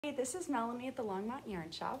Hey, this is Melanie at the Longmont Yarn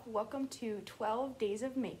Shop. Welcome to 12 Days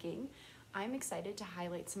of Making. I'm excited to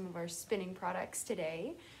highlight some of our spinning products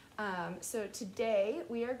today. So today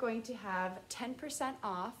we are going to have 10%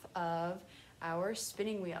 off of our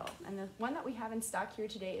spinning wheel. And the one that we have in stock here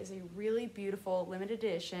today is a really beautiful limited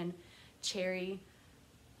edition cherry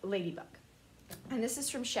ladybug. And this is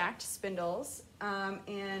from Shacked Spindles.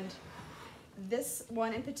 And this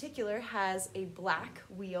one in particular has a black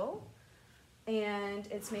wheel, and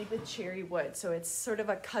it's made with cherry wood, so it's sort of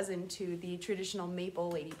a cousin to the traditional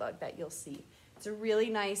maple ladybug that you'll see. It's a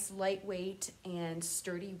really nice, lightweight, and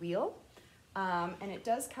sturdy wheel, and it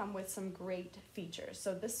does come with some great features.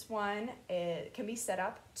 So this one, it can be set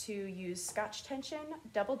up to use Scotch tension,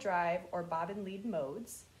 double drive, or bobbin lead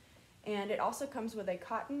modes, and it also comes with a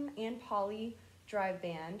cotton and poly drive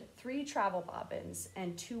band, 3 travel bobbins,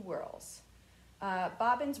 and 2 whirls.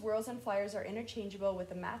 Bobbins, whirls, and flyers are interchangeable with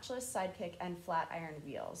the matchless sidekick and flat iron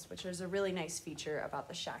wheels, which is a really nice feature about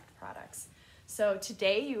the Shacked products. So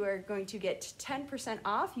today you are going to get 10%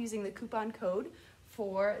 off using the coupon code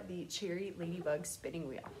for the Cherry Ladybug spinning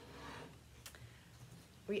wheel.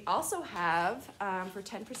 We also have, for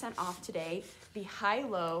 10% off today, the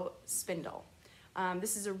high-low spindle.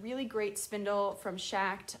 This is a really great spindle from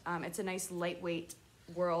Shacked. It's a nice lightweight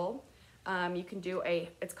whirl. You can do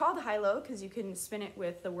it's called high-low because you can spin it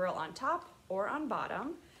with the whirl on top or on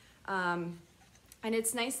bottom. And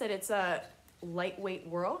it's nice that it's a lightweight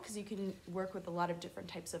whirl because you can work with a lot of different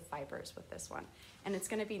types of fibers with this one. And it's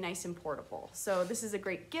going to be nice and portable. So this is a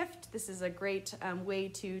great gift. This is a great way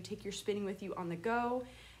to take your spinning with you on the go.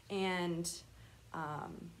 And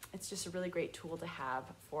it's just a really great tool to have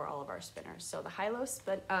for all of our spinners. So the high-low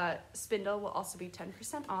spindle will also be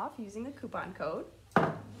 10% off using the coupon code.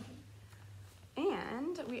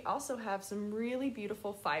 And we also have some really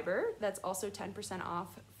beautiful fiber that's also 10% off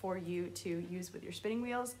for you to use with your spinning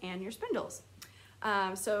wheels and your spindles.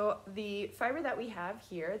 So the fiber that we have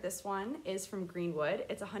here, this one is from Greenwood.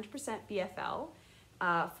 It's 100% BFL,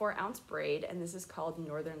 4-ounce braid, and this is called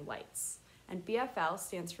Northern Lights. And BFL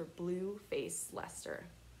stands for Blue Face Leicester.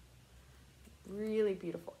 Really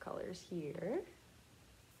beautiful colors here.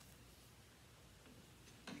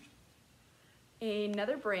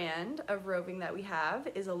 Another brand of roving that we have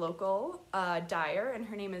is a local dyer, and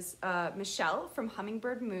her name is Michelle from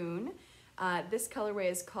Hummingbird Moon. This colorway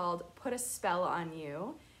is called Put a Spell on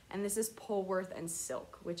You, and this is Polworth and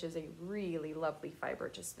Silk, which is a really lovely fiber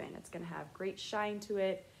to spin. It's going to have great shine to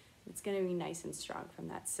it. It's going to be nice and strong from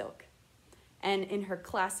that silk. And in her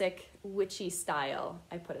classic witchy style,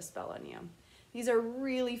 I Put a Spell on You. These are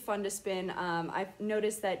really fun to spin. I've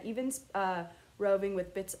noticed that even roving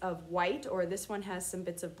with bits of white, or this one has some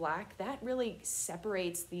bits of black, that really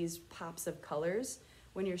separates these pops of colors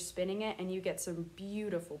when you're spinning it, and you get some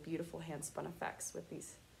beautiful, beautiful hand spun effects with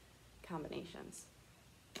these combinations.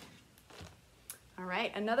 All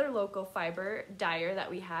right, another local fiber dyer that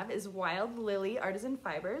we have is Wild Lily Artisan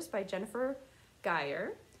Fibers by Jennifer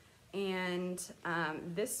Geyer. And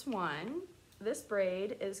this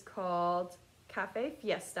braid is called Cafe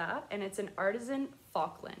Fiesta, and it's an artisan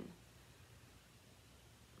Falkland.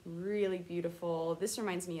 Really beautiful. This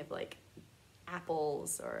reminds me of like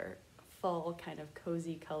apples or fall kind of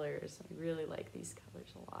cozy colors. I really like these colors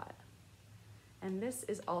a lot. And this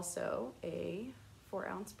is also a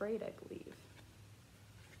 4-ounce braid, I believe.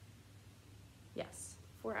 Yes,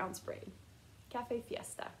 4-ounce braid. Cafe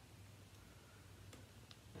Fiesta.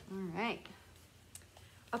 All right.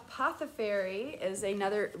 Apothecary is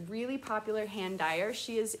another really popular hand dyer.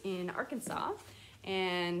 She is in Arkansas.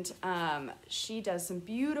 And she does some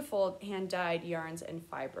beautiful hand-dyed yarns and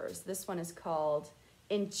fibers. This one is called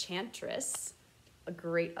Enchantress, a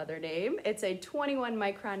great other name. It's a 21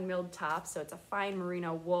 micron milled top, so it's a fine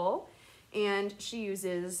merino wool. And she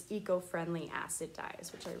uses eco-friendly acid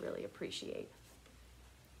dyes, which I really appreciate.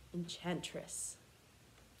 Enchantress.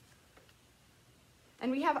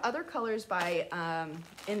 And we have other colors by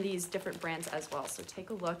in these different brands as well, so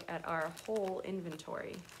take a look at our whole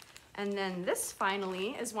inventory. And then this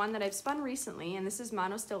finally is one that I've spun recently, and this is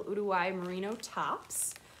Manos del Uruguay Merino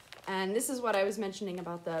Tops. And this is what I was mentioning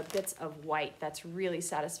about the bits of white that's really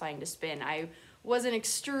satisfying to spin. I wasn't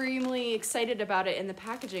extremely excited about it in the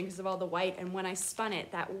packaging because of all the white, and when I spun it,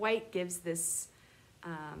 that white gives this,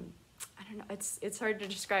 I don't know, it's hard to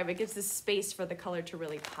describe. It gives this space for the color to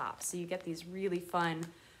really pop. So you get these really fun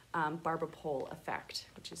barber pole effect,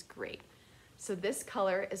 which is great. So this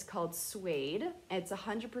color is called Suede. It's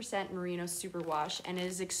 100% merino superwash, and it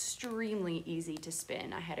is extremely easy to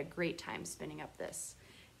spin. I had a great time spinning up this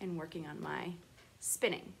and working on my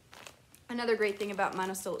spinning. Another great thing about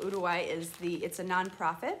Manos del Uruguay is it's a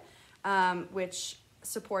nonprofit, which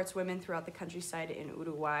supports women throughout the countryside in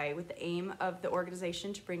Uruguay with the aim of the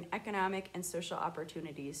organization to bring economic and social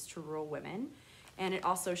opportunities to rural women. And it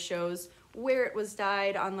also shows where it was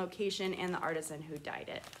dyed on location and the artisan who dyed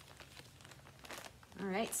it. All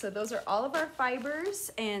right, so those are all of our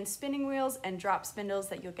fibers and spinning wheels and drop spindles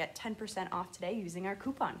that you'll get 10% off today using our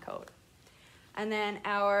coupon code. And then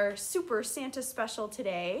our Super Santa special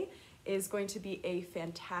today is going to be a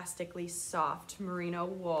fantastically soft merino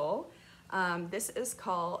wool. This is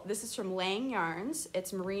from Lang Yarns.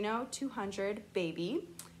 It's Merino 200 Baby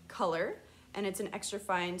color, and it's an extra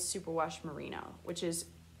fine superwash merino, which is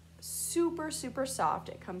super, super soft.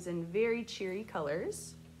 It comes in very cheery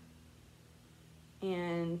colors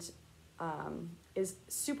and is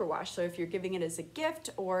superwash. So if you're giving it as a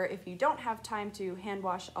gift, or if you don't have time to hand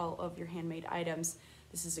wash all of your handmade items,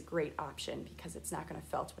 this is a great option because it's not gonna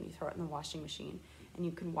felt when you throw it in the washing machine, and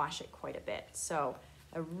you can wash it quite a bit. So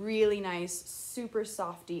a really nice, super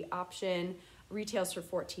softy option. Retails for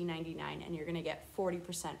 $14.99, and you're gonna get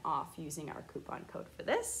 40% off using our coupon code for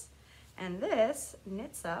this. And this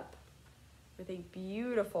knits up with a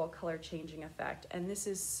beautiful color changing effect. And this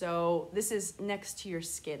is next to your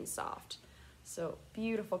skin soft. So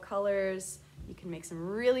beautiful colors. You can make some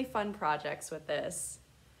really fun projects with this.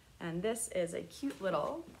 And this is a cute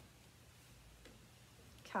little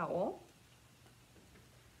cowl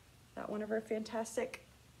that one of our fantastic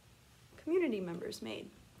community members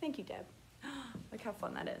made. Thank you, Deb. Look how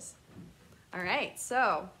fun that is. All right,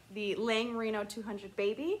 so the Lang Merino 200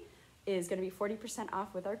 Baby is gonna be 40%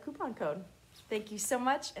 off with our coupon code. Thank you so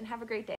much and have a great day.